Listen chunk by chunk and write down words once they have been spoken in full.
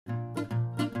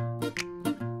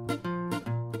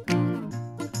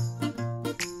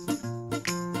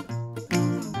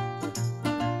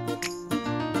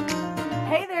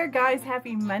guys,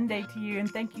 happy Monday to you, and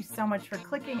thank you so much for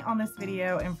clicking on this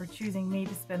video and for choosing me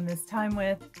to spend this time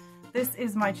with. This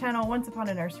is my channel, Once Upon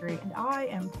a Nursery, and I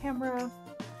am Tamara,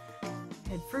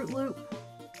 head Fruit Loop,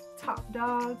 top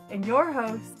dog, and your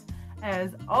host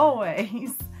as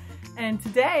always. And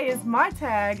today is my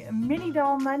tag, Mini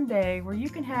Doll Monday, where you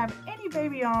can have any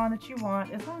baby on that you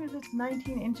want as long as it's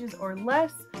 19 inches or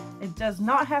less. It does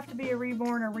not have to be a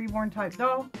reborn or reborn type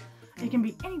doll. It can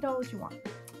be any doll that you want.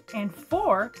 And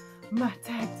for my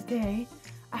tag today,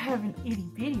 I have an itty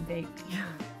bitty baby.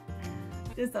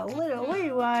 Just a little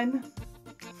wee one.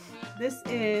 This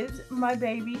is my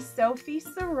baby Sofies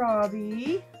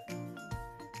Story.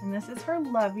 And this is her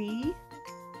lovey.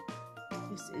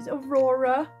 This is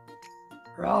Aurora.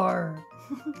 Roar.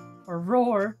 Or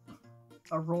roar.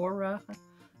 Aurora.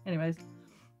 Anyways,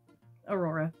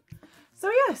 Aurora. So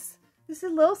yes, this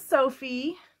is little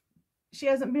Sophie. She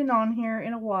hasn't been on here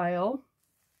in a while.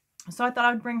 So I thought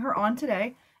I would bring her on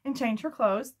today and change her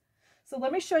clothes. So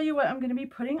let me show you what I'm going to be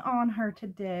putting on her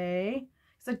today.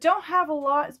 So I don't have a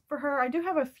lot for her. I do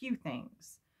have a few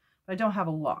things, but I don't have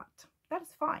a lot. That is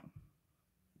fine,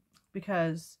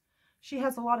 because she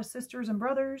has a lot of sisters and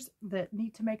brothers that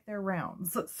need to make their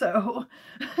rounds. So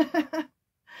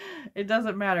it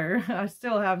doesn't matter. I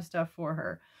still have stuff for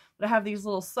her. But I have these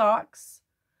little socks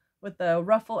with the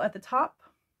ruffle at the top.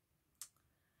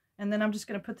 And then I'm just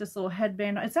going to put this little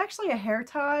headband. It's actually a hair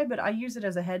tie, but I use it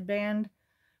as a headband.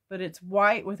 But it's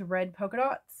white with red polka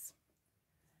dots.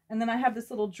 And then I have this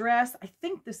little dress. I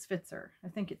think this fits her. I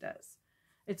think it does.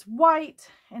 It's white,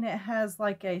 and it has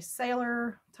like a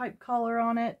sailor type collar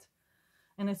on it.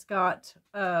 And it's got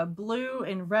blue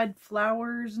and red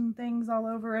flowers and things all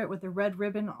over it with a red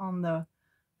ribbon on the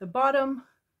bottom.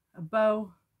 A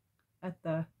bow at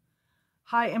the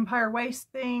high empire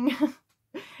waist thing.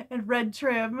 And red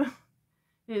trim.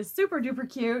 It is super duper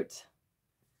cute,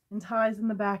 and ties in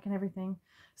the back and everything.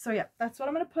 So yeah, that's what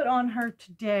I'm going to put on her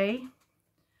today.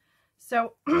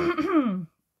 So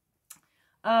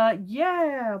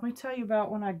yeah, let me tell you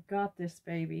about when I got this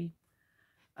baby.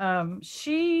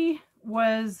 She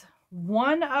was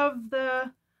one of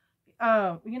the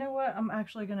you know what, I'm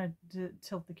actually going to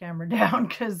tilt the camera down,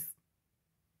 because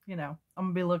you know I'm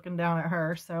going to be looking down at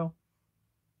her, so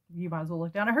you might as well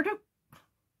look down at her too.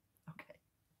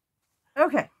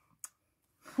 Okay.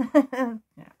 Yeah,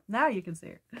 now you can see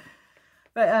her.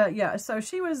 But yeah, so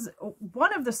she was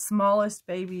one of the smallest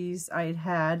babies I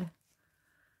had.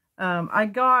 I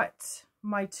got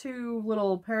my two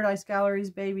little Paradise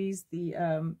Galleries babies, the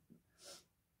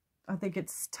I think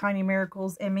it's Tiny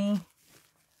Miracles Emmy.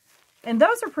 And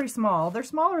those are pretty small. They're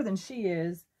smaller than she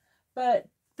is, but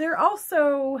they're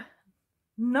also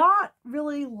not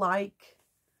really like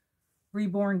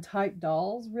reborn type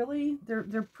dolls, really.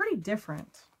 They're pretty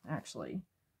different, actually.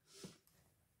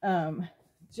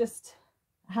 Just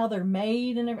how they're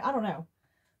made and everything. I don't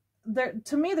know.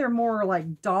 To me, they're more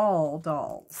like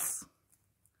dolls.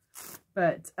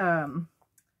 But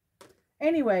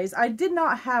anyways, I did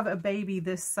not have a baby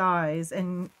this size,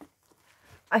 and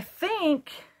I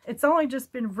think it's only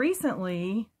just been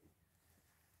recently.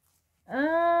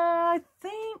 I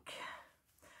think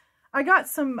I got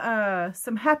some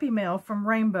Happy Mail from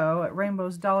Rainbow at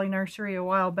Rainbow's Dolly Nursery a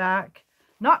while back,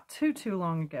 not too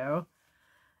long ago,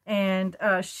 and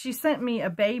she sent me a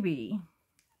baby,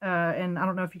 and I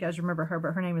don't know if you guys remember her,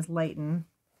 but her name is Layton.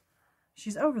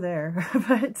 She's over there,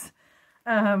 but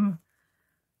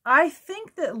I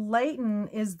think that Layton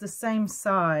is the same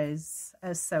size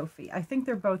as Sophie. I think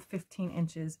they're both 15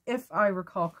 inches, if I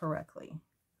recall correctly.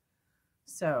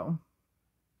 So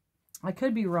I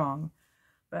could be wrong,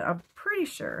 but I'm pretty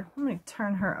sure. Let me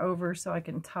turn her over so I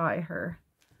can tie her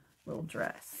little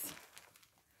dress.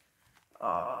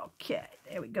 Okay,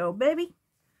 there we go, baby.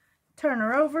 Turn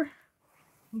her over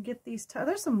and get these ties.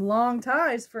 There's some long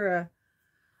ties for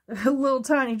a little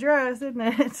tiny dress, isn't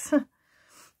it?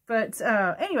 But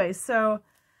anyway, so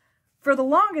for the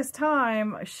longest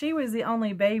time, she was the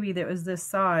only baby that was this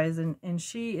size, and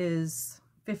she is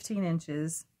 15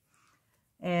 inches.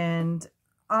 And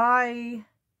I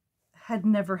had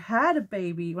never had a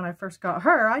baby when I first got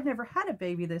her. I'd never had a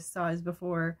baby this size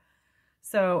before.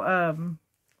 So,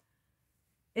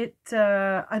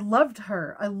 I loved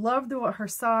her. I loved her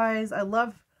size. I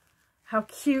love how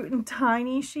cute and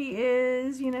tiny she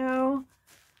is, you know.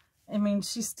 I mean,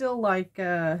 she's still like,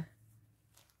 I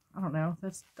don't know. I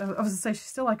was going to say she's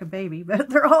still like a baby, but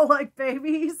they're all like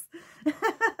babies.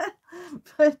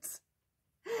 But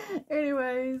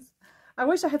anyways, I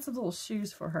wish I had some little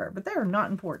shoes for her, but they are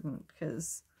not important,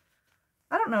 because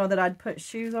I don't know that I'd put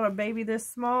shoes on a baby this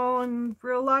small in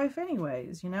real life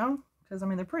anyways, you know, because I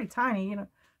mean, they're pretty tiny, you know.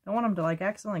 Don't want them to like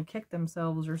accidentally kick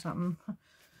themselves or something.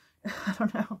 I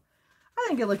don't know. I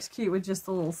think it looks cute with just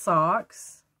the little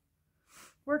socks.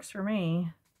 Works for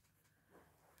me.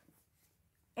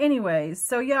 Anyways,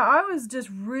 so yeah, I was just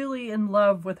really in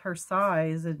love with her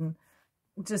size and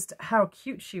just how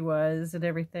cute she was and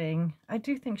everything. I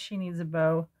do think she needs a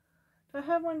bow. Do I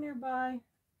have one nearby?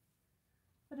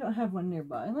 I don't have one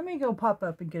nearby. Let me go pop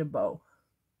up and get a bow.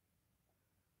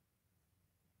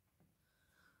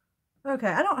 Okay,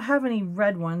 I don't have any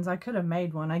red ones. I could have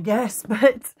made one, I guess,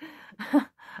 but I'm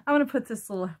going to put this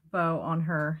little bow on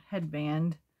her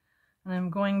headband. And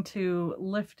I'm going to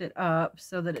lift it up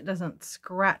so that it doesn't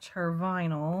scratch her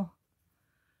vinyl.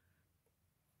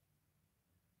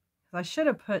 I should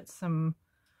have put some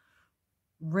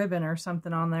ribbon or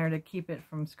something on there to keep it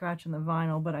from scratching the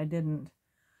vinyl, but I didn't.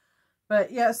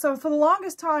 But yeah, so for the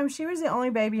longest time, she was the only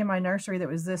baby in my nursery that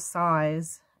was this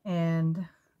size. And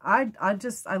I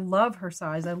love her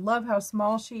size. I love how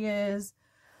small she is.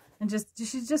 And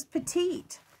she's just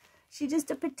petite. She's just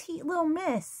a petite little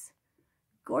miss.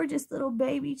 Gorgeous little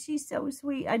baby. She's so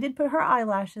sweet. I did put her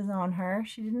eyelashes on her.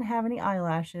 She didn't have any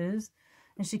eyelashes.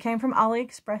 And she came from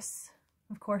AliExpress.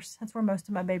 Of course, that's where most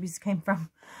of my babies came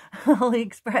from.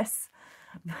 AliExpress.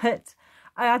 But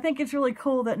I think it's really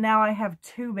cool that now I have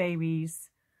 2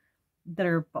 babies that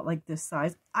are like this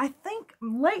size. I think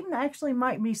Layton actually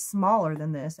might be smaller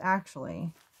than this,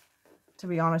 actually. To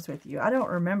be honest with you. I don't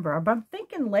remember. But I'm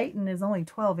thinking Layton is only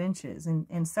 12 inches.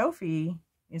 And Sophie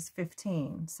is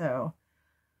 15. So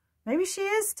maybe she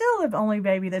is still the only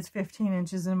baby that's 15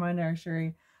 inches in my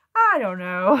nursery. I don't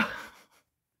know.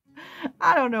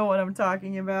 I don't know what I'm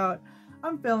talking about.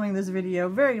 I'm filming this video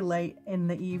very late in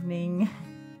the evening.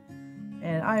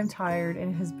 And I am tired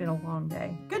and it has been a long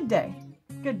day. Good day.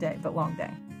 Good day, but long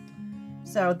day.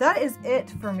 So that is it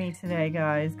for me today,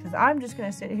 guys. Because I'm just going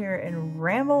to sit here and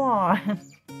ramble on.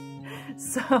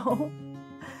 So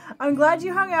I'm glad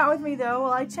you hung out with me, though,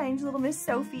 while I changed little Miss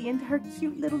Sophie into her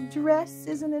cute little dress.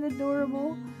 Isn't it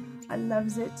adorable? I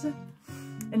loves it.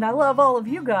 And I love all of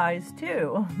you guys,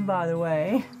 too, by the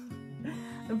way.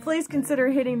 And please consider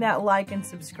hitting that like and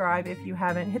subscribe if you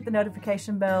haven't. Hit the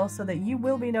notification bell so that you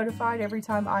will be notified every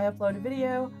time I upload a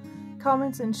video.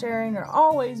 Comments and sharing are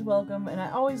always welcome, and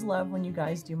I always love when you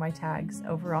guys do my tags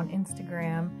over on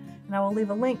Instagram. And I will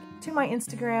leave a link to my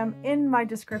Instagram in my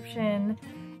description.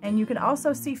 And you can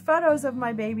also see photos of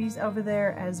my babies over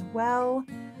there as well.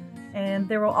 And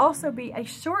there will also be a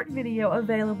short video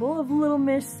available of little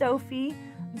Miss Sophie.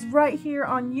 It's right here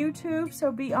on YouTube,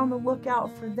 so be on the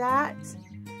lookout for that.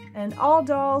 And all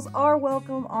dolls are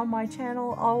welcome on my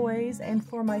channel always, and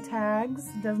for my tags.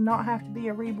 It does not have to be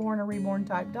a reborn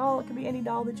type doll. It can be any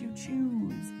doll that you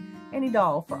choose. Any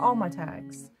doll for all my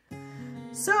tags.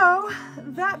 So,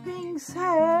 that being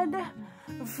said,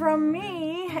 from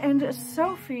me and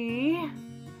Sophie,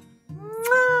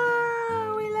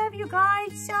 we love you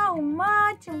guys so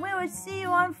much, and we will see you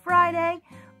on Friday.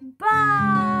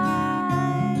 Bye!